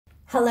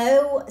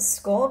Hello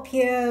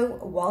Scorpio,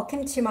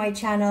 welcome to my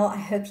channel. I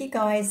hope you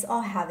guys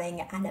are having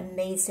an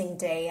amazing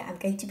day. I'm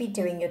going to be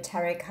doing your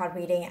tarot card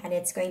reading and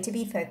it's going to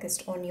be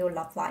focused on your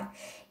love life.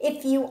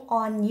 If you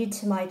are new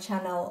to my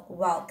channel,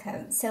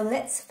 welcome. So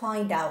let's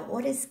find out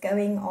what is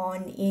going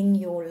on in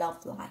your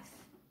love life.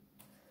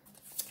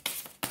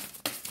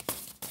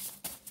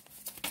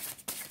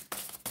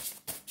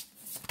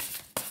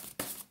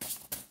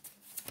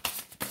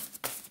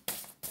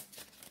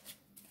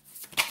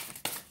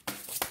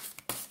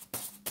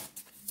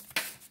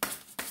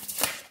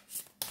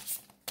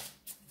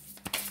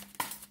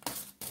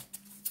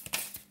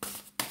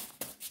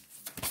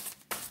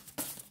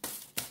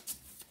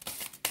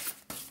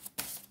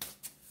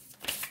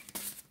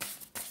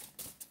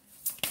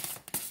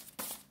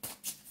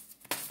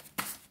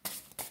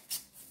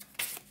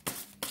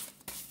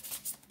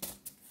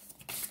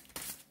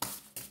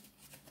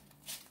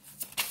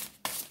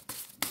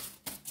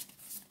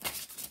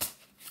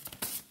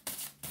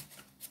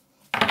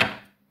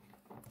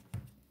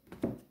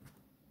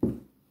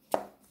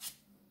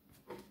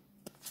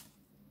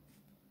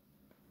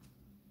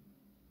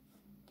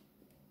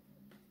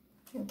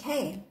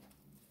 Okay,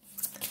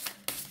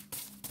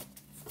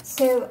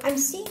 so I'm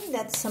seeing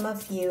that some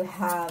of you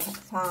have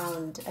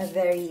found a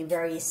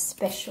very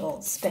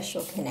special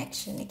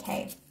connection.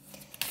 Okay,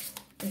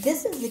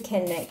 this is the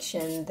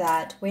connection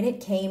that when it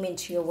came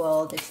into your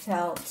world, it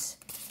felt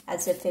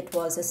as if it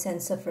was a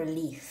sense of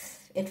relief.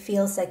 It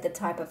feels like the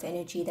type of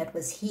energy that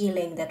was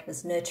healing, that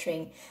was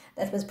nurturing,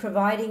 that was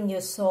providing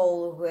your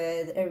soul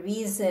with a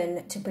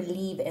reason to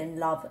believe in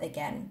love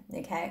again.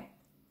 Okay,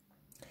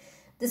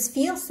 this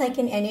feels like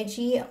an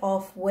energy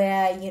of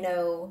where,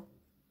 you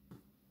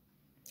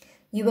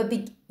were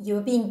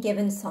being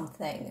given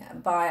something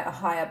by a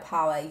higher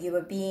power. You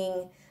were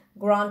being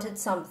granted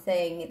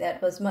something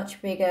that was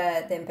much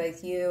bigger than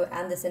both you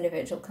and this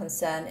individual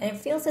concerned. And it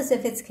feels as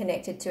if it's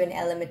connected to an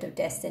element of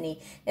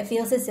destiny. It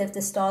feels as if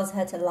the stars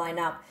had to line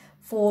up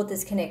for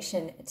this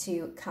connection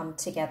to come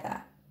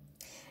together.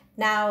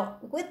 Now,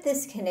 with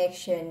this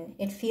connection,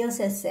 it feels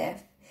as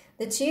if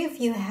the two of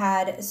you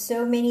had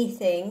so many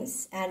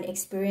things and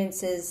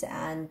experiences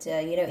and,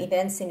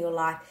 events in your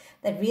life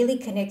that really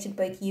connected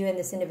both you and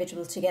this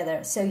individual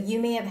together. So you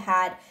may have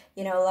had,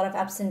 a lot of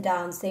ups and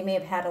downs. They may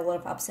have had a lot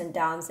of ups and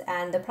downs.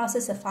 And the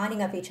process of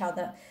finding each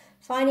other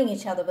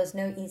was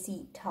no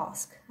easy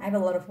task. I have a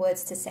lot of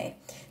words to say.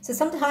 So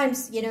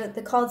sometimes,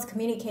 the cards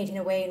communicate in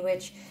a way in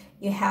which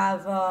you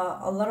have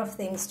a lot of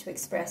things to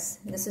express.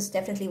 This is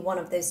definitely one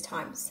of those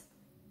times.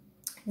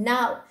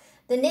 Now,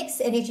 the next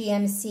energy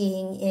I'm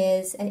seeing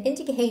is an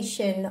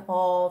indication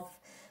of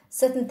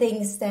certain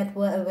things that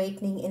were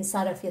awakening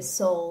inside of your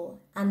soul.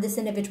 And this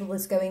individual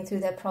was going through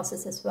that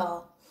process as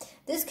well.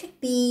 This could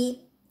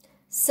be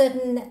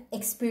certain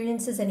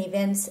experiences and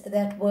events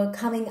that were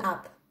coming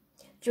up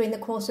during the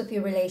course of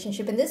your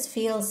relationship. And this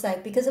feels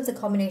like, because of the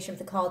combination of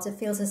the cards, it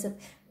feels as if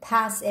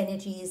past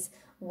energies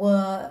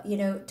were,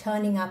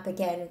 turning up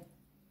again.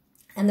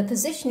 And the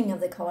positioning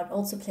of the card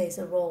also plays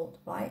a role,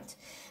 right?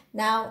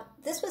 Now,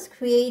 this was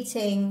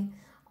creating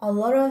a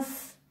lot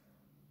of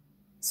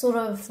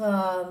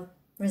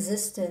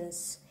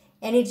resistance,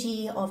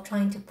 energy of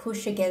trying to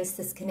push against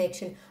this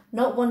connection,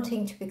 not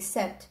wanting to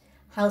accept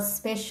how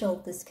special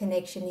this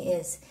connection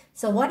is.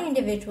 So one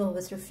individual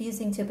was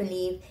refusing to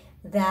believe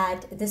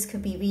that this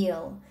could be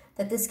real,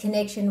 that this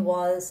connection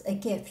was a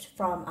gift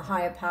from a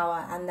higher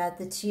power, and that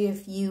the two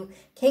of you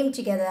came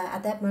together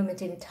at that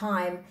moment in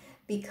time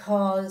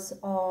because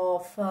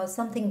of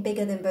something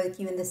bigger than both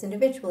you and this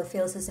individual. It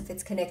feels as if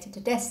it's connected to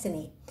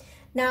destiny.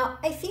 Now,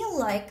 I feel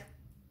like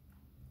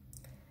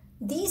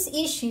these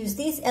issues,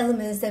 these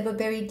elements that were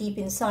buried deep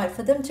inside,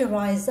 for them to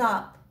rise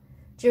up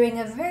during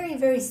a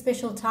very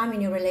special time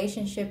in your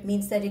relationship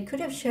means that it could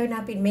have shown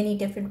up in many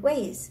different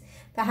ways.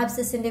 Perhaps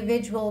this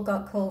individual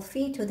got cold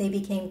feet, or they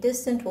became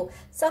distant, or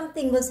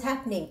something was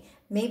happening.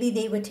 Maybe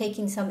they were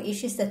taking some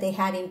issues that they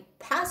had in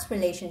past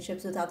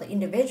relationships with other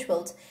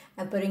individuals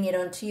and putting it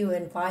onto you,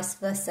 and vice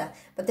versa.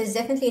 But there's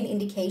definitely an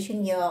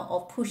indication here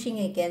of pushing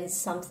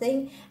against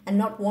something and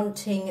not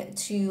wanting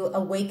to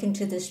awaken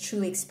to this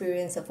true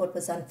experience of what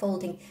was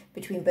unfolding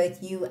between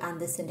both you and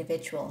this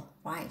individual,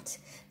 right?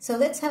 So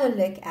let's have a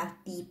look at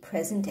the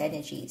present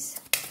energies.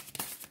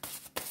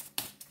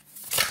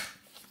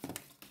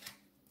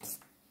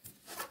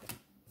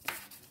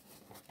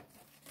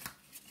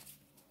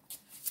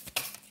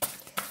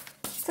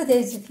 For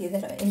those of you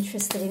that are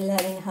interested in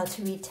learning how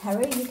to read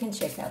tarot, you can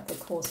check out the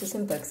courses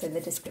and books in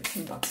the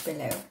description box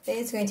below. There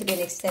is going to be an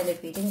extended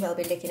reading where I'll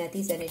be looking at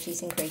these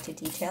energies in greater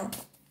detail.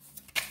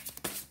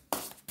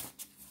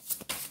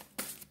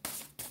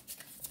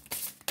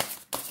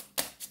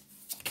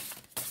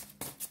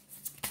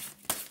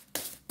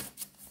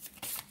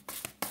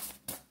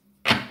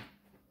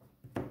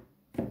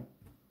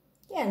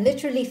 Yeah,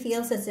 literally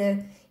feels as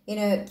if,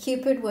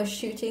 Cupid was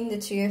shooting the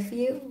two of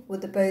you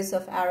with the bows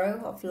of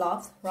arrow of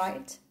love,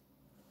 right?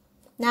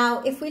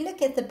 Now, if we look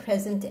at the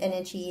present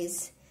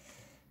energies,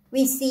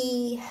 we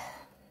see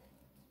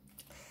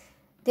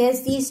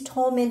there's these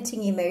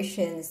tormenting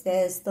emotions.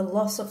 There's the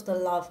loss of the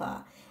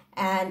lover,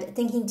 and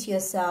thinking to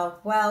yourself,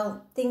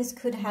 well, things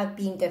could have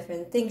been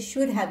different. Things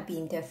should have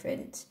been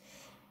different.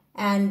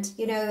 And,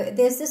 you know,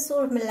 there's this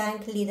sort of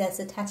melancholy that's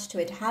attached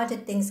to it. How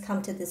did things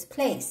come to this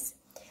place?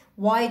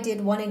 Why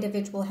did one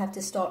individual have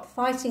to start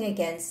fighting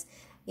against,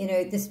 you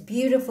know, this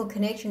beautiful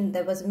connection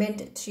that was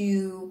meant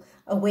to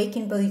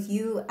awaken both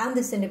you and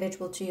this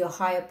individual to your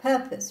higher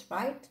purpose,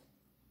 right?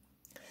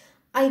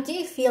 I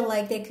do feel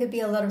like there could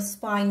be a lot of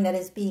spying that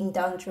is being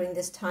done during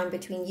this time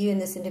between you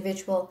and this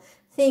individual.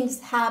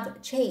 Things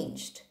have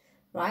changed,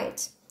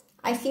 right?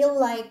 I feel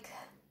like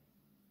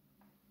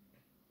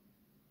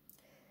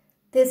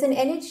there's an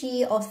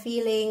energy of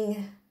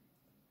feeling,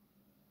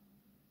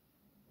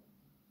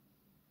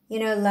 you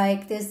know,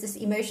 like there's this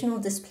emotional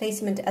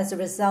displacement as a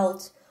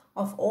result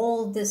of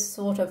all this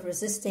sort of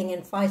resisting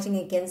and fighting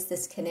against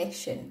this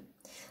connection.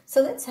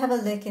 So let's have a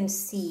look and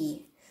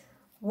see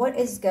what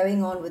is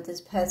going on with this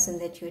person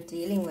that you're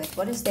dealing with.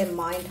 What is their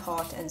mind,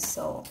 heart, and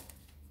soul?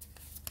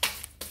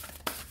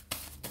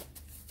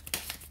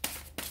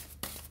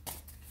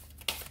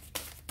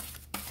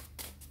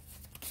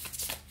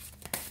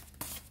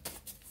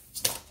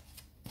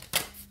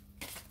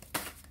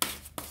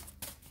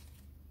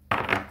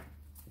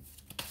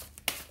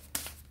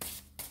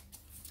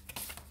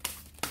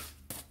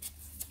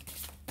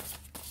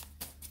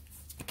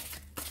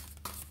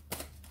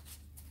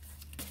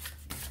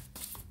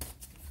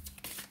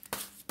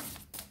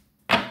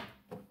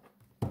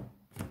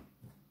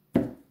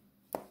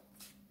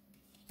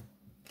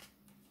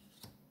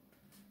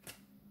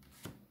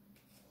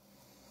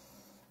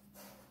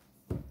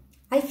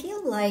 I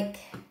feel like,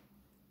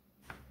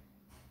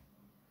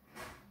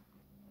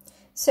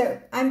 so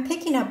I'm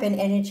picking up an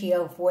energy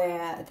of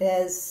where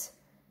there's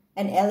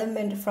an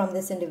element from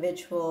this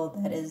individual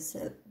that is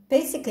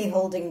basically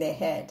holding their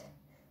head,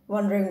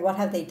 wondering what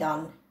have they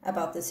done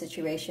about the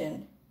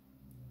situation.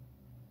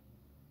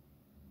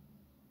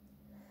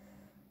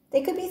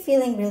 They could be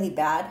feeling really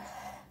bad.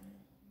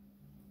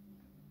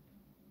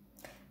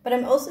 But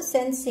I'm also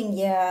sensing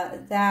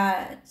here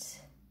that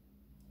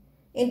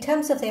in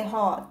terms of their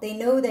heart, they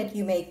know that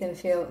you make them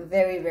feel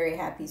very, very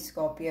happy,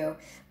 Scorpio.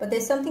 But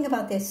there's something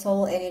about their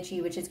soul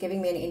energy which is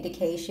giving me an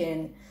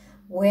indication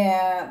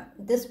where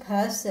this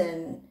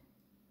person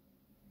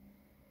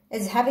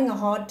is having a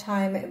hard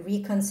time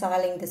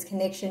reconciling this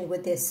connection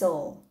with their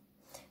soul.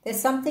 There's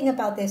something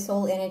about their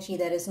soul energy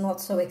that is not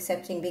so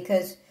accepting,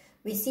 because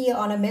we see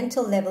on a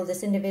mental level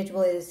this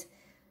individual is,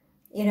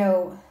 you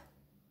know,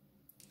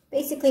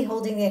 basically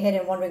holding their head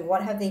and wondering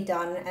what have they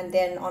done. And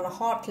then on a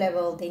heart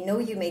level, they know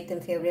you make them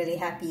feel really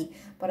happy.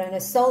 But on a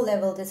soul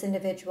level, this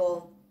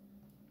individual,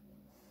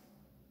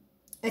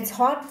 it's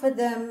hard for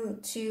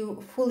them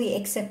to fully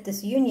accept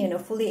this union or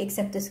fully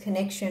accept this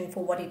connection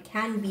for what it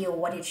can be or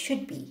what it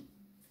should be.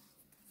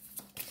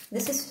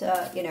 This is,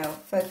 you know,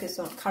 focused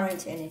on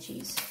current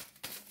energies.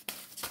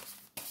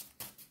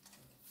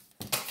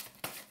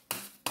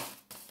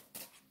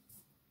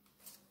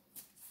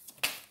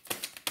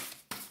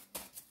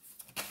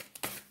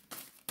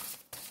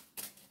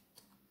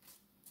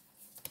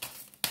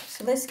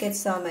 So let's get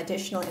some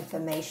additional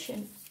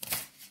information.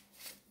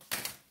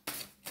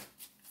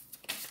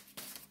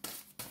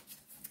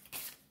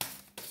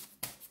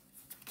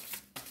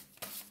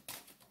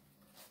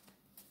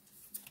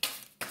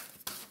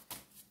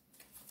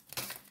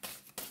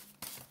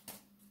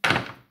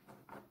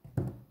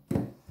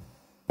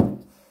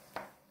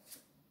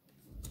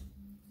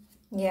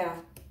 Yeah.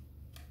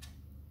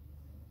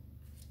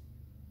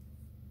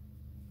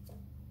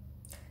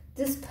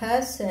 This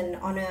person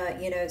on a,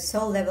 you know,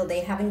 soul level,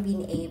 they haven't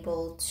been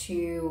able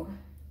to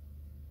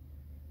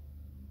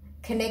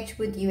connect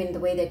with you in the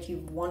way that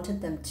you've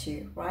wanted them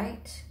to,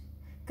 right?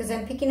 Because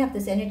I'm picking up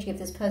this energy of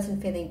this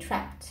person feeling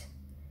trapped.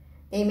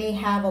 They may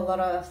have a lot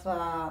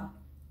of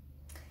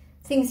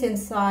things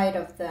inside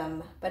of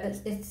them, but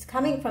it's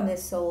coming from their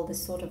soul,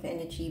 this sort of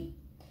energy,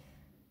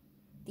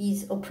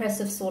 these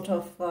oppressive sort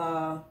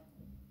of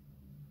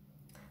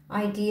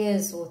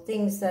ideas or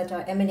things that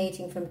are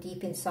emanating from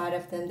deep inside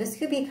of them. This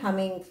could be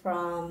coming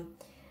from,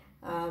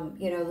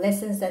 you know,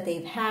 lessons that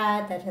they've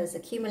had that has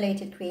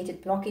accumulated,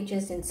 created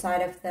blockages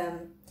inside of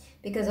them.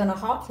 Because on a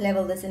heart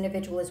level, this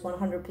individual is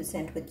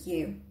 100% with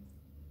you.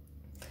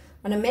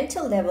 On a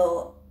mental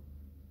level,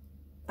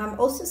 I'm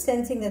also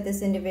sensing that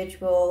this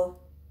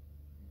individual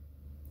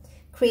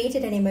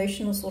created an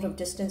emotional sort of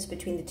distance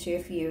between the two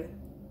of you.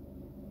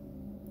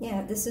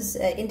 Yeah, this is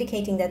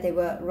indicating that they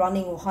were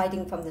running or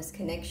hiding from this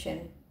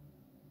connection.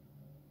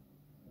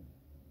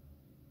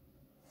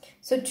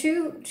 So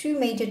two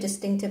major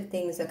distinctive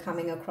things are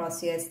coming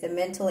across here. It's the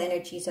mental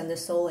energies and the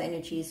soul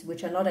energies,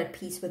 which are not at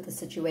peace with the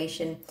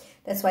situation.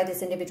 That's why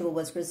this individual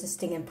was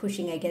resisting and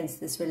pushing against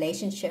this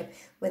relationship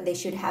when they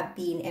should have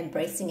been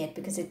embracing it,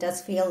 because it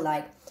does feel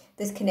like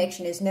this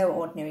connection is no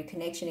ordinary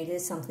connection. It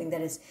is something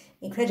that is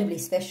incredibly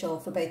special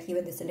for both you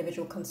and this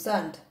individual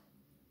concerned.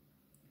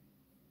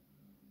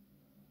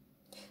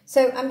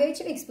 So I'm going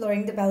to be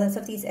exploring the balance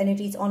of these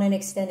energies on an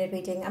extended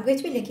reading. I'm going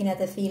to be looking at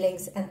the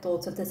feelings and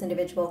thoughts of this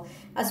individual,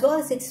 as well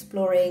as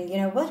exploring,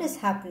 what is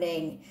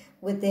happening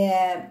with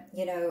their,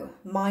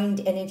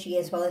 mind energy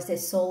as well as their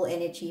soul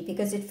energy,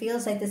 because it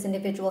feels like this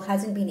individual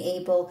hasn't been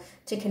able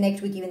to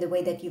connect with you in the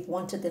way that you've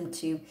wanted them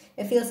to.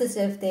 It feels as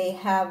if they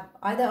have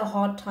either a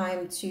hard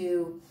time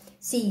to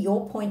see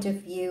your point of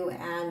view,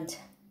 and,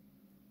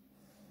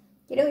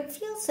 it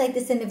feels like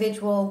this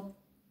individual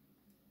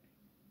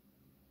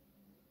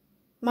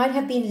might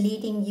have been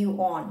leading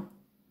you on,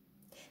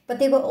 but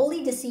they were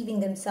only deceiving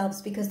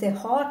themselves because their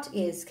heart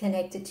is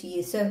connected to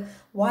you. So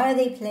why are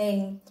they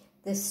playing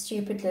this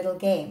stupid little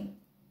game?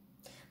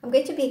 I'm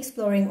going to be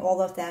exploring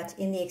all of that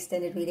in the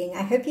extended reading.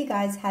 I hope you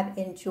guys have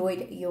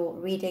enjoyed your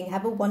reading.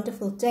 Have a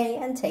wonderful day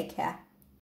and take care.